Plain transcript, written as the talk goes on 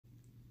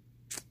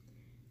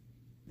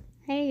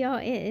Hey y'all,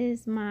 it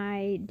is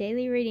my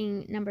daily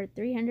reading number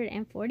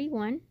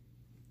 341,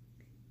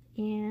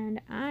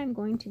 and I'm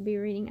going to be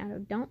reading out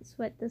of Don't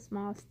Sweat the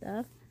Small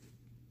Stuff,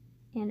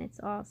 and it's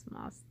all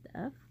small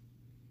stuff.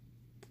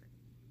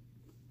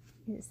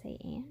 Does it say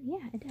and?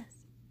 Yeah, it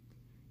does.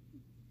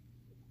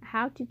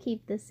 How to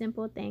Keep the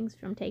Simple Things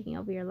from Taking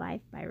Over Your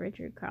Life by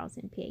Richard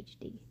Carlson,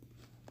 PhD.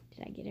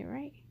 Did I get it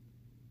right?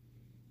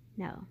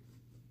 No.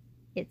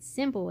 It's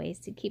Simple Ways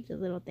to Keep the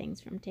Little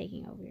Things from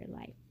Taking Over Your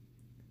Life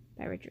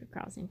by Richard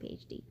Carlson,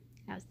 PhD.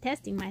 I was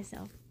testing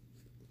myself.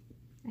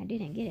 I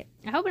didn't get it.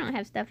 I hope I don't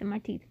have stuff in my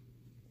teeth.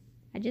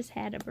 I just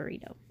had a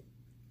burrito.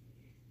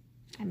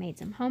 I made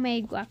some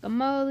homemade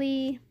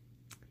guacamole,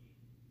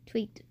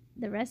 tweaked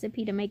the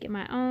recipe to make it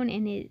my own,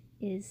 and it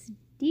is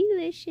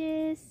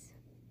delicious.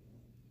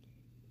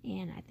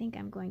 And I think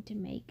I'm going to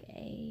make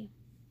a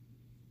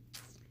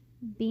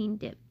bean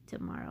dip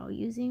tomorrow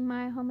using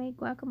my homemade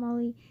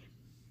guacamole,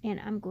 and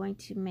I'm going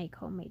to make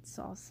homemade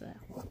salsa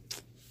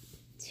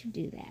to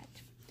do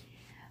that,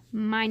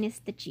 minus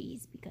the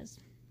cheese, because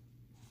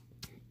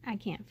I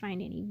can't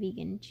find any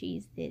vegan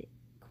cheese that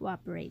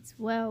cooperates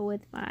well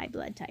with my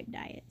blood type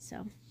diet,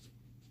 so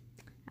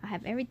I'll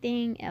have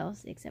everything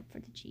else except for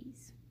the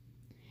cheese.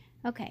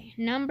 Okay,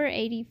 number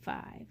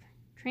 85.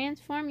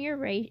 Transform your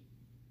Let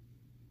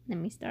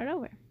me start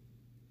over.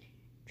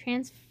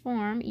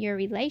 Transform your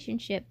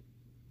relationship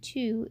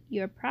to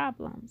your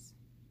problems.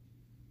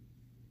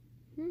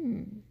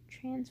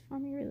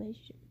 Transform your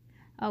relationship.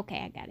 Okay,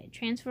 I got it.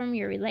 Transform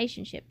your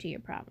relationship to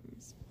your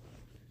problems.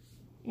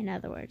 In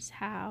other words,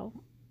 how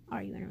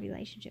are you in a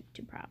relationship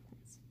to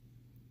problems?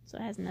 So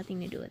it has nothing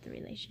to do with the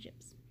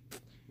relationships.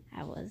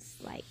 I was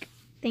like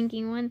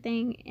thinking one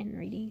thing and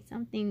reading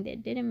something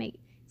that didn't make...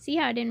 See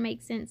how it didn't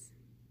make sense?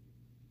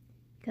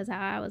 Because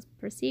how I was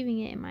perceiving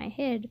it in my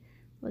head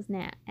was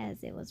not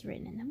as it was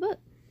written in the book.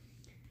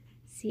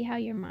 See how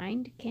your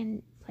mind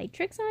can play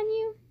tricks on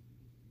you?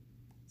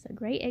 It's a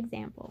great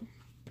example.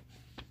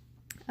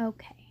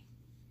 Okay.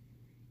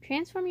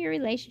 Transform your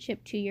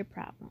relationship to your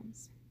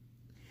problems.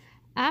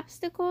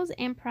 Obstacles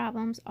and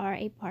problems are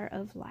a part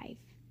of life.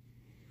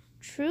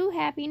 True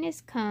happiness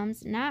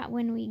comes not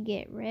when we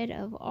get rid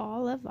of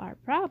all of our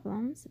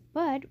problems,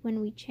 but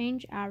when we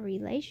change our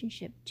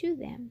relationship to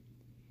them.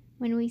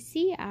 When we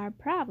see our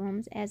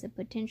problems as a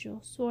potential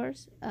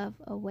source of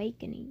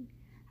awakening,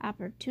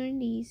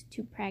 opportunities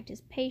to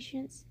practice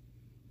patience,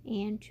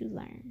 and to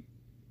learn.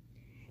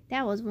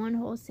 That was one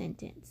whole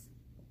sentence.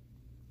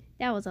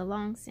 That was a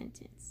long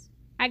sentence.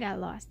 I got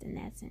lost in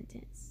that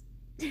sentence.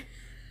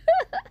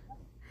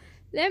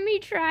 Let me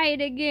try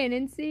it again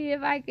and see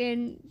if I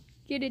can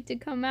get it to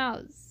come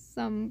out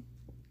some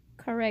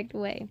correct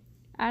way.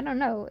 I don't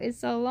know. It's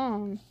so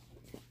long.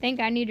 I think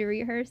I need to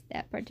rehearse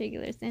that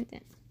particular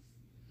sentence.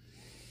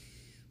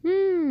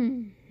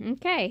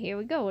 Okay, here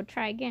we go. We'll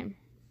try again.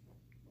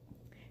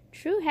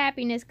 True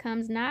happiness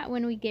comes not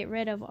when we get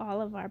rid of all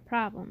of our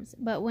problems,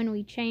 but when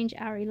we change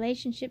our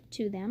relationship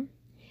to them,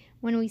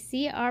 when we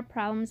see our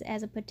problems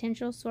as a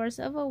potential source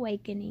of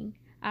awakening,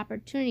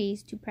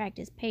 opportunities to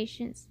practice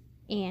patience,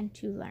 and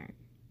to learn.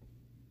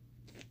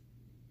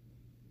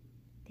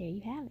 There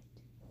you have it.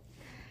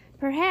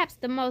 Perhaps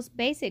the most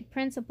basic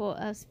principle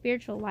of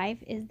spiritual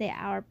life is that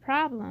our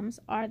problems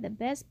are the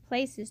best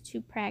places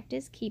to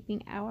practice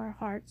keeping our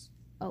hearts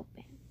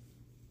open.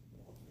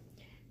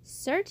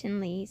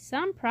 Certainly,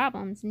 some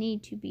problems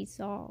need to be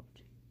solved.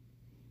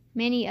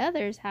 Many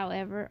others,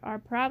 however, are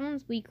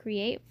problems we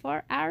create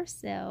for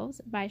ourselves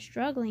by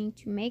struggling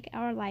to make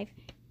our life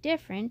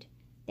different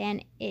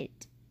than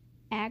it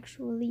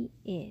actually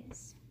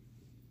is.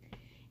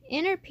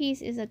 Inner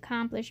peace is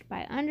accomplished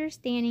by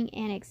understanding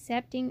and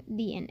accepting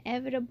the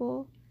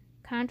inevitable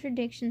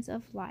contradictions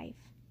of life,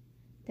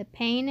 the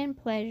pain and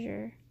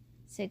pleasure,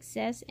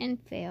 success and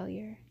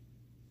failure,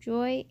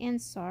 joy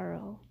and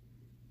sorrow,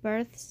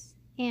 births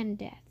and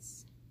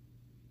deaths.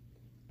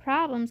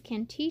 Problems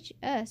can teach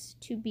us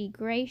to be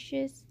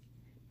gracious,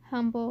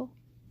 humble,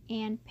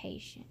 and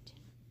patient.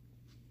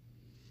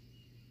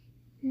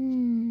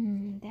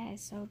 That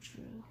is so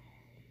true.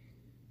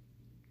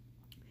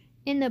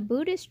 In the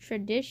Buddhist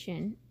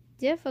tradition,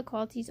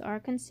 difficulties are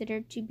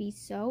considered to be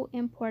so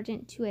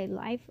important to a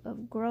life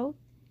of growth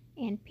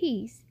and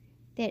peace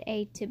that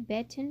a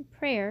Tibetan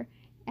prayer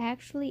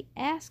actually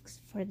asks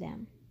for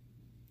them.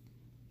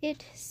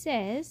 It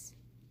says,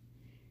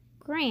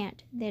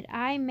 "Grant that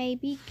I may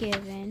be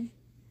given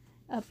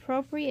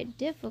appropriate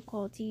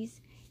difficulties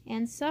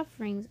and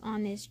sufferings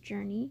on this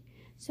journey,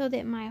 so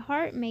that my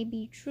heart may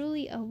be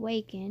truly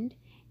awakened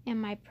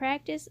and my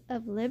practice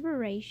of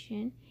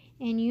liberation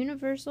and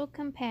universal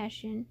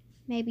compassion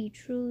may be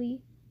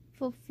truly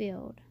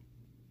fulfilled."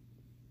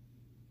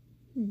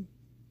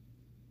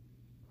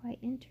 Quite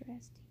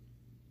interesting.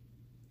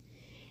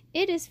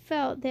 It is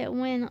felt that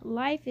when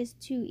life is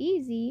too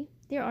easy,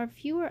 there are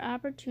fewer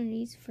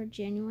opportunities for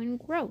genuine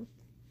growth.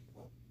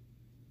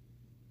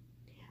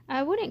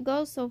 I wouldn't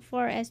go so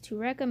far as to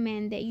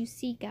recommend that you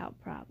seek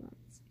out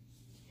problems.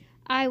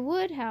 I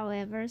would,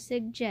 however,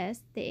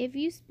 suggest that if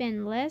you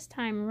spend less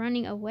time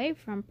running away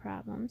from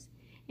problems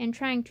and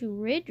trying to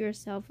rid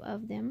yourself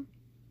of them,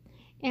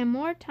 and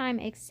more time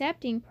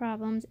accepting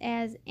problems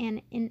as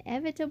an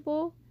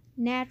inevitable,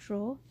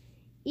 natural,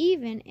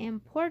 even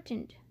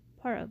important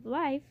part of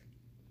life,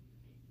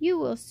 you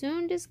will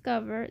soon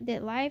discover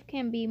that life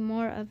can be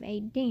more of a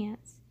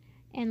dance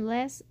and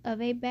less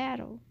of a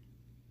battle.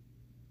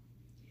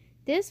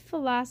 This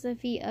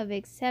philosophy of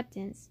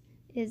acceptance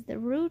is the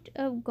root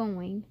of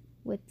going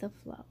with the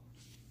flow.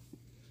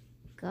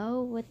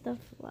 Go with the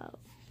flow.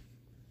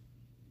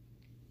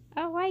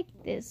 I like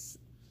this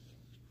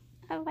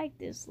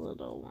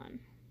little one.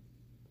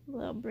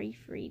 Little brief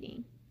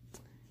reading.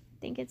 I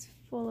think it's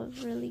full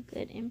of really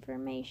good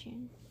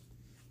information.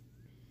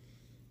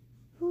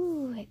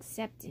 Ooh,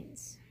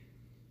 acceptance.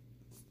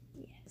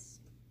 Yes.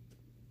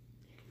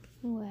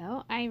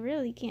 Well, I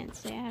really can't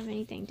say I have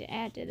anything to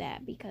add to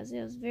that because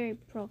it was very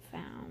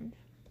profound.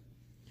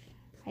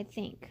 I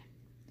think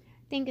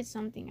it's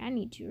something I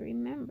need to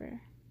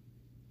remember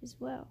as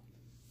well.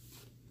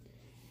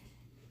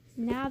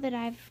 Now that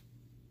I've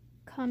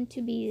come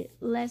to be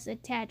less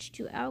attached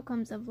to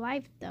outcomes of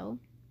life, though,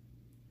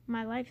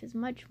 my life is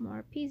much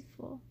more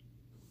peaceful.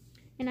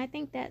 And I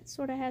think that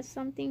sort of has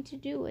something to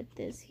do with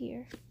this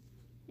here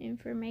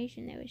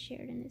information that was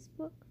shared in this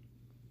book.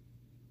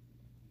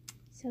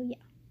 So yeah.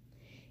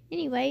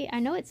 Anyway, I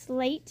know it's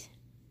late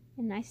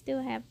and I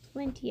still have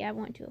plenty I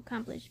want to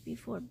accomplish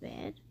before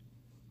bed.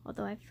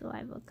 Although I feel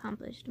I've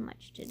accomplished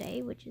much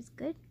today, which is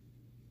good.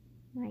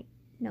 My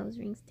nose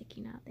ring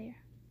sticking out there.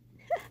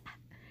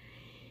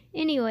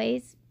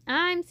 Anyways,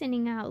 I'm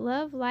sending out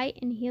love, light,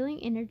 and healing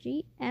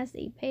energy as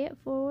they pay it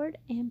forward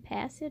and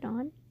pass it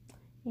on.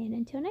 And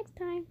until next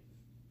time,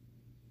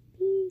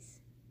 peace.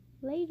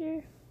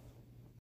 Later.